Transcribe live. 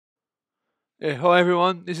Yeah, hi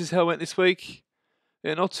everyone. This is how it went this week.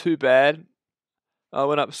 Yeah, not too bad. I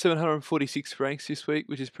went up 746 ranks this week,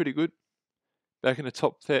 which is pretty good. Back in the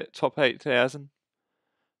top 8,000.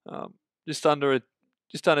 Um, just under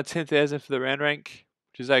 10,000 for the round rank,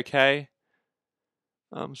 which is okay.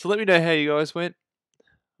 So let me know how you guys went.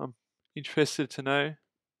 I'm interested to know.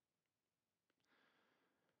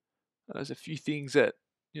 There's a few things that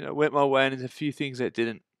went my way, and there's a few things that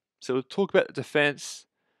didn't. So we'll talk about the defence.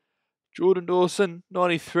 Jordan Dawson,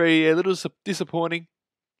 93, a little disappointing,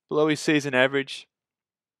 below his season average.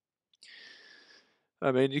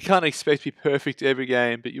 I mean, you can't expect to be perfect every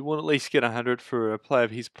game, but you want at least get 100 for a player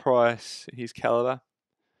of his price, his caliber.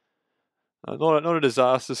 Not a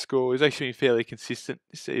disaster score. He's actually been fairly consistent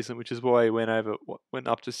this season, which is why he went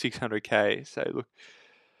up to 600k. So look,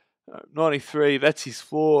 93. That's his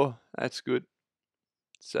floor. That's good.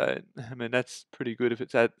 So I mean, that's pretty good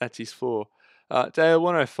if that's his floor. Dale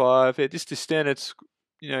 105. Yeah, just a standard,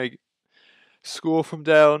 score from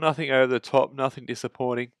Dale. Nothing over the top. Nothing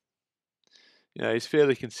disappointing. He's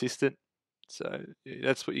fairly consistent. So yeah,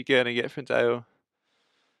 that's what you're going to get from Dale.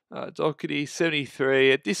 Doherty,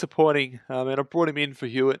 73. Disappointing. And I brought him in for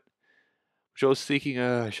Hewitt, which I was thinking,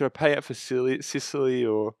 should I pay up for Sicily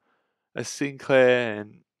or a Sinclair?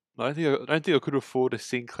 And I don't think I could afford a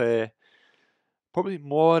Sinclair. Probably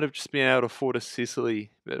might have just been able to afford a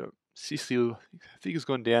Sicily, but Sicily, I think, has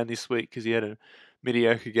gone down this week because he had a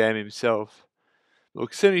mediocre game himself.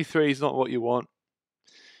 Look, 73 is not what you want.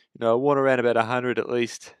 I want around about 100 at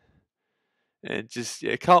least. And just,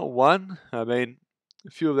 Carlton won. I mean,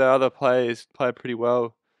 a few of their other players played pretty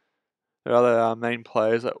well. Their other main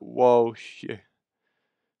players, like Walsh,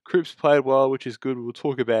 Cripps played well, which is good. We'll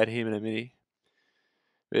talk about him in a minute.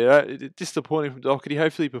 But, disappointing from Doherty.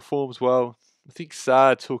 Hopefully he performs well. I think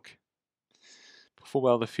Saar perform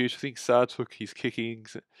well in the future. I think Saar took his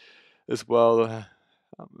kickings as well,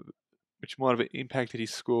 which might have impacted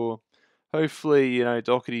his score. Hopefully,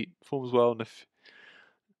 Doherty performs well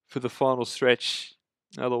for the final stretch.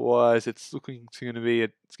 Otherwise, it's looking to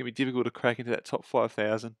it's going to be difficult to crack into that top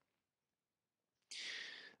 5,000.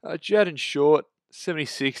 Jadon Short,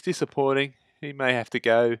 76, disappointing. He may have to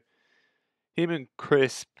go. Him and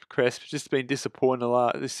Cresp just been disappointing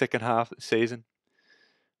this second half of the season.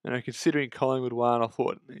 Considering Collingwood won, I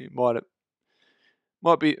thought he might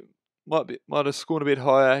have scored a bit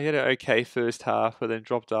higher. He had an okay first half, but then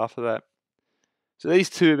dropped after that. So these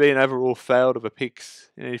two have been overall failed of a picks.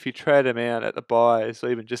 If you trade them out at the buys, or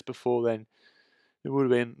even just before then, it would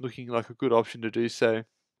have been looking like a good option to do so.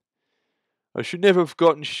 I should never have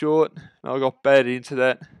gotten Short. I got baited into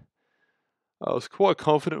that. I was quite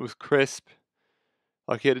confident with Cresp.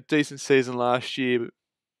 Like, he had a decent season last year,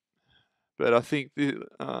 but I think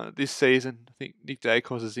this season, I think Nick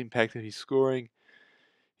Dacos has impacted his scoring,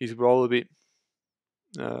 his role a bit.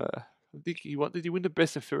 I think did he win the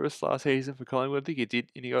best and fairest last season for Collingwood? I think he did,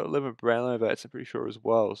 and he got 11 Brownlow votes, I'm pretty sure, as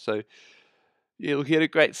well. So, yeah, look, he had a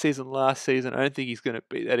great season last season. I don't think he's going to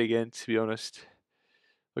beat that again, to be honest.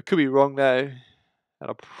 I could be wrong, though, and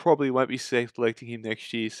I probably won't be selecting him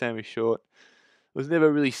next year, same with Short. I was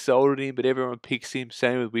never really sold on him, but everyone picks him,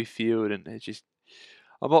 same with Whitfield, and it's just,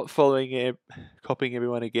 I'm not copying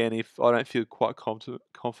everyone again if I don't feel quite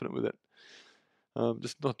confident with it.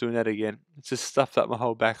 Just not doing that again. It's just stuffed up my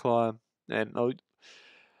whole back line, and I'll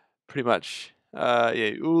pretty much,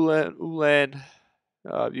 Uland,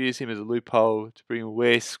 use him as a loophole to bring a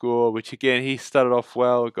Ware score, which again, he started off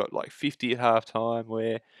well, got like 50 at half time,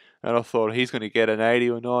 and I thought he's going to get an 80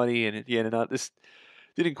 or 90, and at the end, this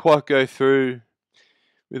didn't quite go through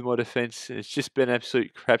with my defence. It's just been an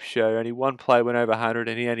absolute crap show. Only one play went over 100,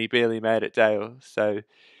 and he only barely made it, Dale. So,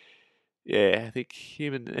 yeah, I think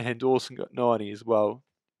him and Dawson got 90 as well.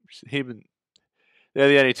 They're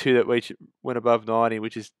the only two that each went above 90,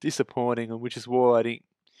 which is disappointing, and which is why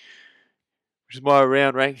my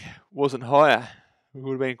round rank wasn't higher. It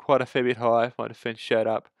would have been quite a fair bit higher if my defence showed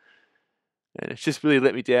up. And it's just really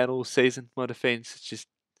let me down all season, my defence. It's just,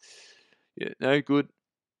 no good.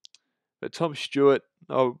 But Tom Stewart,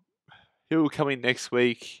 he'll come in next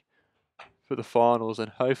week for the finals, and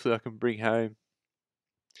hopefully I can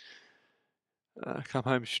come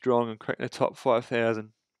home strong and crack the top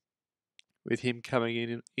 5,000 with him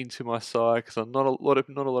coming into my side, because not a lot of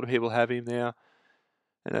people have him now,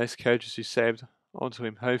 and those coaches who saved onto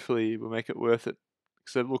him hopefully will make it worth it.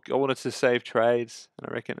 So look, I wanted to save trades, and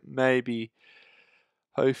I reckon it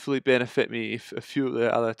hopefully benefit me if a few of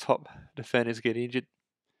the other top defenders get injured,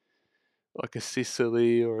 like a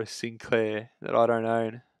Sicily or a Sinclair that I don't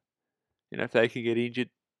own. If they can get injured,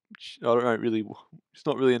 which I don't really, it's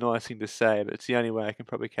not really a nice thing to say, but it's the only way I can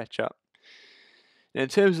probably catch up. Now, in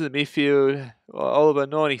terms of the midfield, Oliver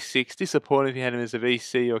 96. Disappointing if you had him as a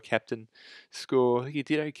VC or captain score. I think he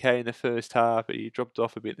did okay in the first half, but he dropped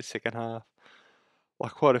off a bit in the second half,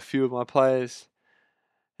 like quite a few of my players.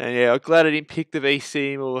 And yeah, I'm glad I didn't pick the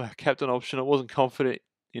VC or captain option. I wasn't confident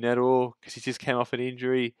in at all because he just came off an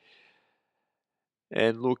injury.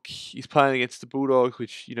 And look, he's playing against the Bulldogs,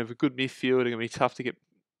 which, you know, for good midfield, are going to be tough to get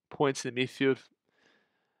points in the midfield.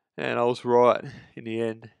 And I was right in the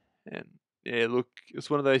end. And yeah, look, it was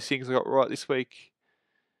one of those things I got right this week.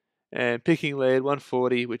 And picking Laird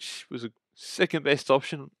 140, which was a second best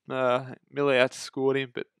option. Miller outscored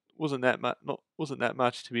him, but wasn't that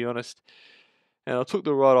much to be honest. And I took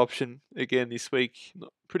the right option again this week.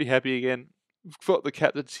 Pretty happy again. We've got the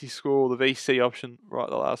captaincy score, the VC option, right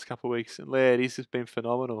the last couple of weeks. And Laird, he's just been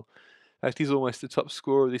phenomenal. In fact, he's almost the top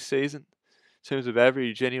scorer this season in terms of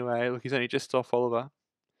average anyway. Look, he's only just off Oliver.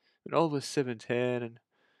 And Oliver's 710 and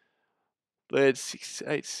Laird's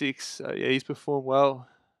 686. So yeah, he's performed well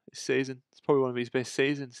this season. It's probably one of his best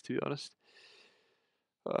seasons, to be honest.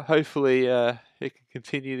 Hopefully he can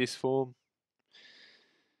continue this form.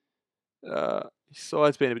 His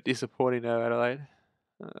side's been a bit disappointing though, Adelaide.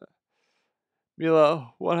 Miller,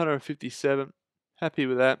 157. Happy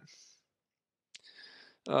with that.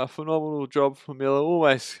 Phenomenal job from Miller.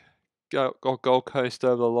 Almost got Gold Coast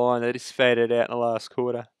over the line. They just faded out in the last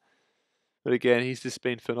quarter. But again, he's just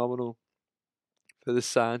been phenomenal for the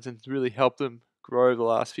Suns and really helped them grow the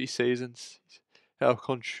last few seasons. How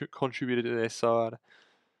contributed to their side.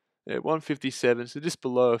 At 157, so just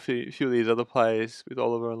below a few of these other players with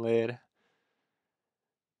Oliver and Laird.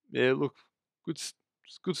 Yeah, look, good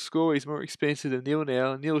score. He's more expensive than Neil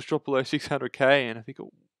now. Neil's dropped below 600k, and I think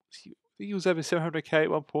he was over 700k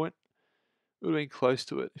at one point. Would have been close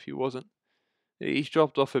to it if he wasn't. Yeah, he's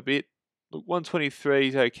dropped off a bit. Look, 123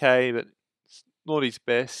 is okay, but it's not his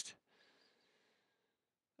best.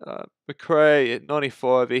 McRae at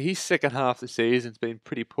 95. His second half of the season's been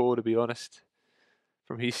pretty poor, to be honest.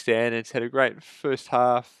 From his standards, had a great first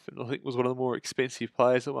half, and I think was one of the more expensive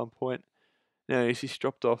players at one point. Now he's just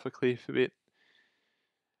dropped off a cliff a bit.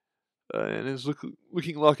 And is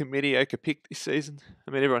looking like a mediocre pick this season.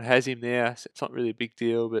 I mean, everyone has him now, so it's not really a big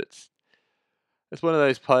deal, but it's one of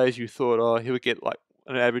those players you thought, oh, he would get like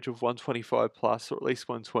an average of 125 plus, or at least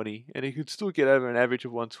 120, and he could still get over an average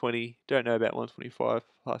of 120. Don't know about 125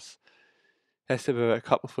 plus. Has to have a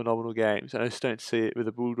couple of phenomenal games. I just don't see it with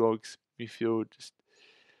the Bulldogs midfield. Just,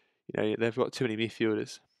 you know, they've got too many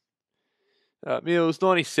midfielders. Mills,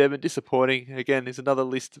 97, disappointing. Again, there's another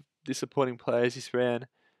list of disappointing players this round.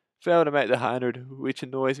 Failed to make the 100, which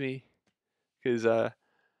annoys me, because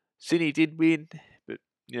Sydney did win, but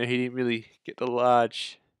you know he didn't really get the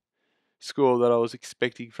large score that I was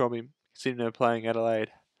expecting from him. Considering they're playing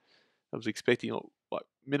Adelaide, I was expecting like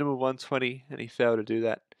minimum 120, and he failed to do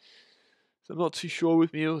that. So I'm not too sure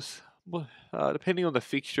with Mills. Depending on the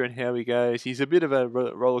fixture and how he goes, he's a bit of a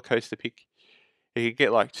roller coaster pick. He could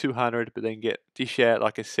get like 200, but then dish out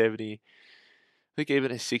like a 70. I think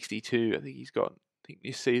even a 62. I think he's got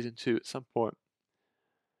this season too at some point.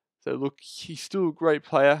 So look, he's still a great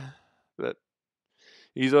player, but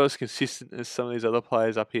he's not as consistent as some of these other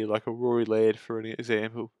players up here, like a Rory Laird, for an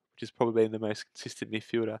example, which has probably been the most consistent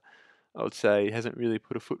midfielder. I would say he hasn't really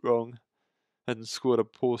put a foot wrong, hasn't scored a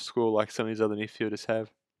poor score like some of these other midfielders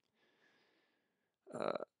have.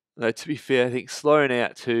 No, to be fair, I think slowing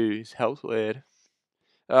out too has helped Laird.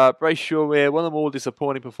 Brayshaw, one of the more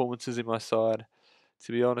disappointing performances in my side,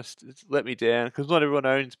 to be honest. It's let me down because not everyone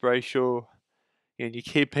owns Brayshaw, and you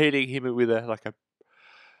keep beating him with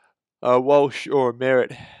a Walsh or a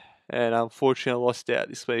Merritt, and unfortunately I lost out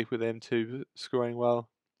this week with them two scoring well,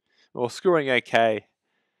 or scoring okay.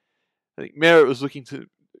 I think Merritt was looking to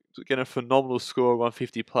get a phenomenal score,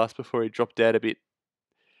 150 plus, before he dropped out a bit.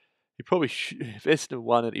 He probably if Essendon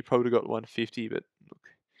won it, he probably got 150, but look.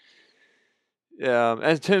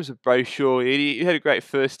 As in terms of Brayshaw, he had a great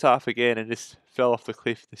first half again and just fell off the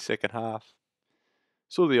cliff the second half.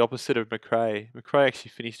 Sort of the opposite of McRae. McRae actually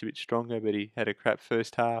finished a bit stronger, but he had a crap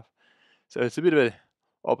first half. So it's a bit of a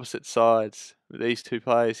opposite sides with these two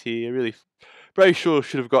players here. Really, Brayshaw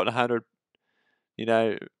should have gotten 100, you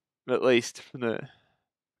know, at least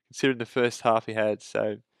considering the first half he had.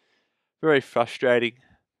 So very frustrating.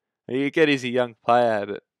 You get he's a young player,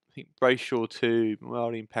 but I think Brayshaw too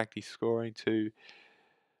might impact his scoring too.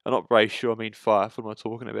 Not Brayshaw, I mean Fife. What am I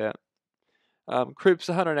talking about? Cripps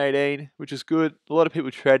 118, which is good. A lot of people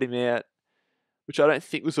trade him out, which I don't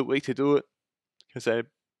think was a week to do it because they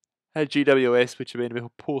had GWS, which have been a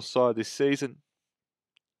poor side this season.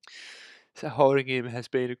 So holding him has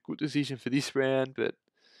been a good decision for this round, but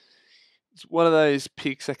it's one of those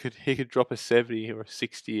picks that he could drop a 70 or a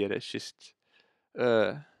 60, and it's just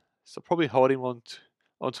so probably hold him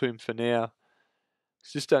onto him for now.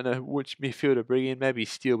 Just don't know which midfielder to bring in. Maybe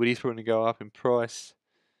Steele, but he's probably going to go up in price.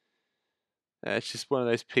 It's just one of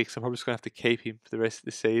those picks. I'm probably just going to have to keep him for the rest of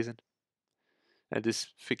the season and just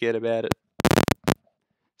forget about it. In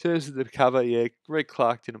terms of the cover, yeah, Greg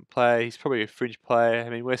Clark didn't play. He's probably a fringe player. I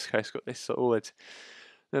mean, West Coast got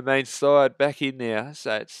their main side back in now,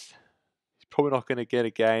 so he's probably not going to get a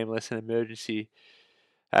game unless an emergency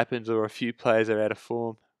happens or a few players are out of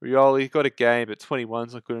form. Rioli got a game, but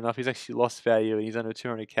 21's not good enough. He's actually lost value and he's under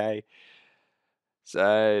 200k.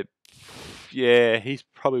 So, yeah, he's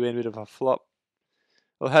probably been a bit of a flop.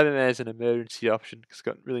 I'll have him as an emergency option because he's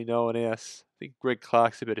got really no one else. I think Greg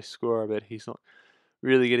Clark's a better scorer, but he's not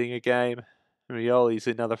really getting a game. Rioli's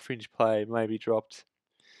another fringe play, maybe dropped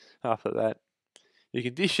after that. You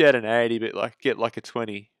can dish out an 80, but get like a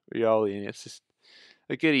 20 Rioli, and it's just,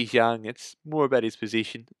 I get he's young. It's more about his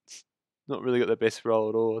position. It's not really got the best role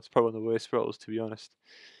at all. It's probably one of the worst roles, to be honest.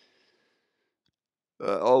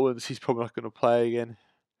 Owens, he's probably not going to play again.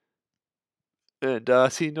 And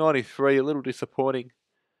Darcy, 93, a little disappointing.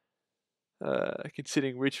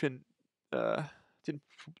 Considering Richmond Ruckman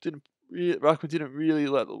didn't really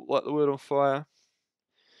light the world on fire. I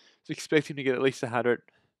was expecting to get at least 100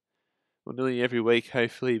 or nearly every week,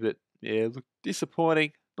 hopefully. But yeah, look,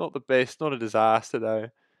 disappointing. Not the best, not a disaster though.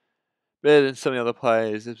 Better than some of the other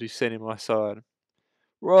players as we've seen in my side.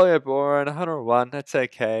 Riley O'Brien, 101, that's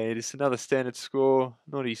okay. It's another standard score.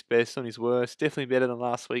 Not his best, not his worst. Definitely better than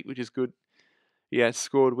last week, which is good. He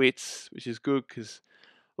outscored Wits, which is good because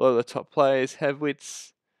a lot of the top players have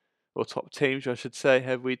Wits, or top teams, I should say,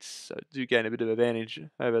 have Wits. So do gain a bit of advantage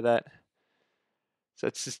over that. So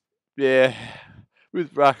it's just, yeah,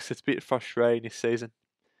 with Rucks, it's a bit frustrating this season.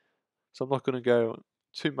 So I'm not going to go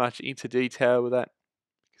too much into detail with that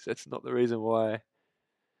because that's not the reason why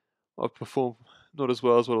I've performed not as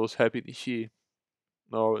well as what I was hoping this year.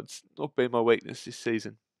 No, it's not been my weakness this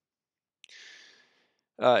season.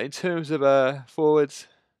 In terms of forwards,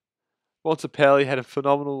 Montepelli had a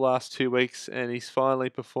phenomenal last 2 weeks, and he's finally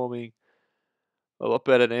performing a lot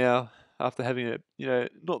better now after having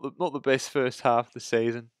not the best first half of the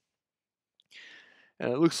season.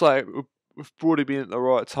 And it looks like we've brought him in at the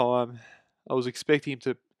right time. I was expecting him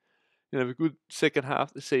to have a good second half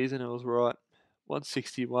of the season. I was right.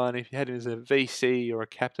 161. If you had him as a VC or a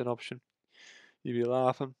captain option, you'd be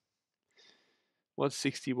laughing.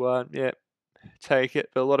 161. Yeah, take it.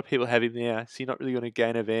 But a lot of people have him now, so you're not really going to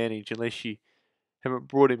gain advantage unless you haven't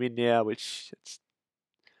brought him in now. If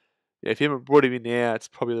you haven't brought him in now, it's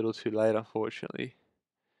probably a little too late, unfortunately.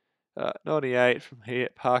 98 from here,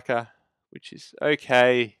 Parker, which is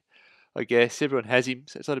okay, I guess. Everyone has him,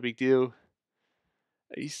 so it's not a big deal.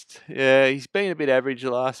 He's been a bit average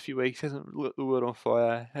the last few weeks. Hasn't lit the world on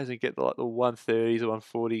fire. Hasn't get the 130s or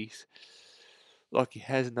 140s like he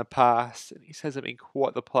has in the past. And he hasn't been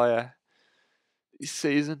quite the player this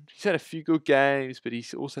season. He's had a few good games, but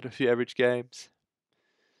he's also had a few average games.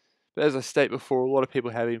 But as I stated before, a lot of people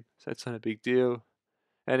have him, so it's not a big deal.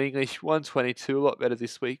 And English 122, a lot better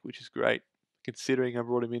this week, which is great considering I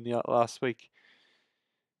brought him in the last week.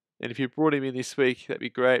 And if you brought him in this week, that'd be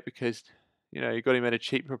great because you got him at a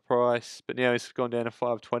cheaper price, but now he's gone down to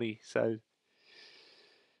 520. So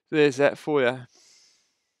there's that for you.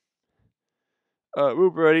 Will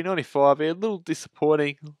Brody, 95, a little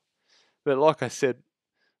disappointing, but like I said,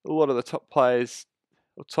 a lot of the top players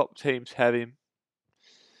or top teams have him.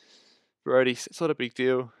 Brody, it's not a big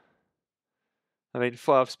deal. I mean,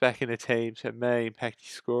 5's back in the team, so it may impact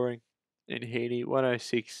his scoring. And Heaney,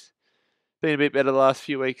 106. Been a bit better the last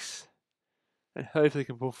few weeks. And hopefully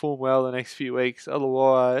can perform well the next few weeks.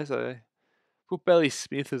 Otherwise, I put Belly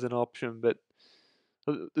Smith as an option, but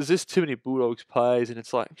there's just too many Bulldogs players, and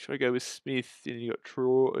it's like, should I go with Smith? And you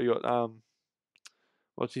got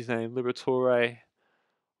what's his name, Liberatore.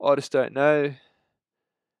 I just don't know.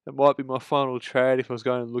 It might be my final trade if I was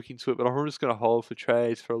going to look into it, but I'm just going to hold for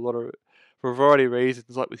trades for a variety of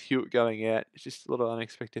reasons, like with Hewitt going out. It's just a lot of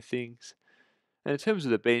unexpected things. And in terms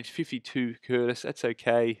of the bench, 52 Curtis, that's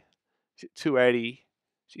okay. 280.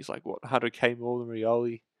 She's like, 100k more than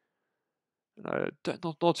Rioli.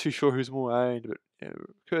 Not too sure who's more owned, but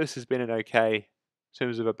Curtis has been an okay in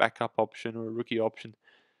terms of a backup option or a rookie option.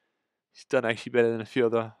 He's done actually better than a few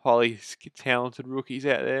other highly talented rookies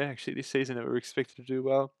out there actually this season that were expected to do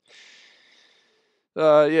well.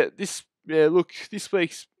 This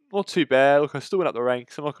week's not too bad. Look, I still went up the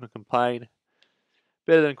ranks. I'm not going to complain.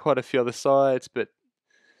 Better than quite a few other sides, but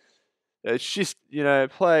it's just,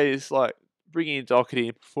 players like bringing in Doherty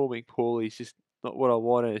and performing poorly is just not what I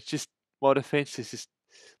wanted. It's just my defence has just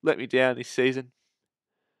let me down this season.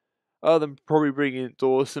 Other than probably bringing in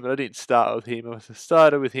Dawson, but I didn't start with him. I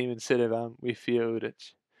started with him instead of Whitfield. It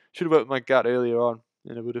should have worked my gut earlier on,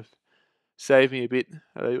 and it would have saved me a bit.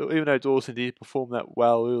 Even though Dawson did perform that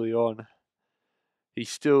well early on, he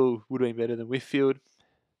still would have been better than Whitfield.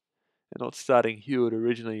 And not starting Hewitt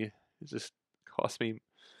originally, it just cost me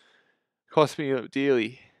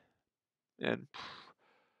dearly. And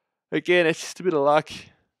again, it's just a bit of luck.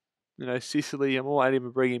 Sicily, I might even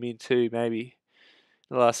bring him in too, maybe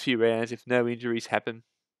in the last few rounds if no injuries happen.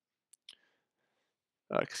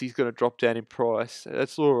 Because he's going to drop down in price. So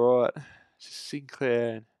that's all right. Just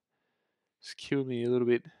Sinclair just killed me a little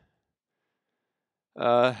bit.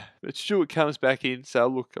 But Stewart comes back in, so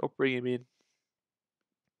look, I'll bring him in.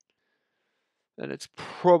 And it's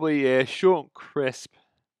probably, Short and Crisp.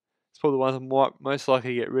 It's probably the ones I might most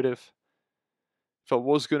likely get rid of. If I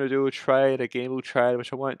was going to do a gamble trade,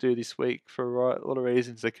 which I won't do this week for a lot of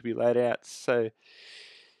reasons that could be laid out. So,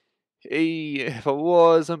 if I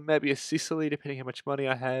was, maybe a Sicily, depending how much money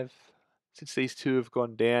I have. Since these two have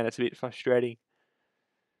gone down, it's a bit frustrating.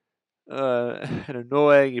 And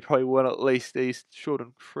annoying. You probably want at least these Short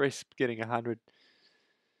and Crisp getting 100.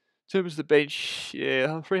 In terms of the bench,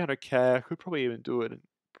 300k, I could probably even do it and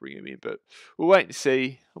bring him in, but we'll wait and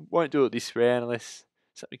see. I won't do it this round unless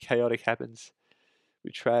something chaotic happens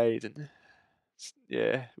with trades and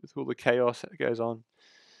with all the chaos that goes on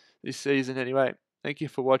this season. Anyway, thank you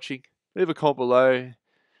for watching. Leave a comment below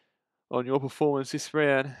on your performance this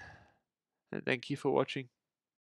round, and thank you for watching.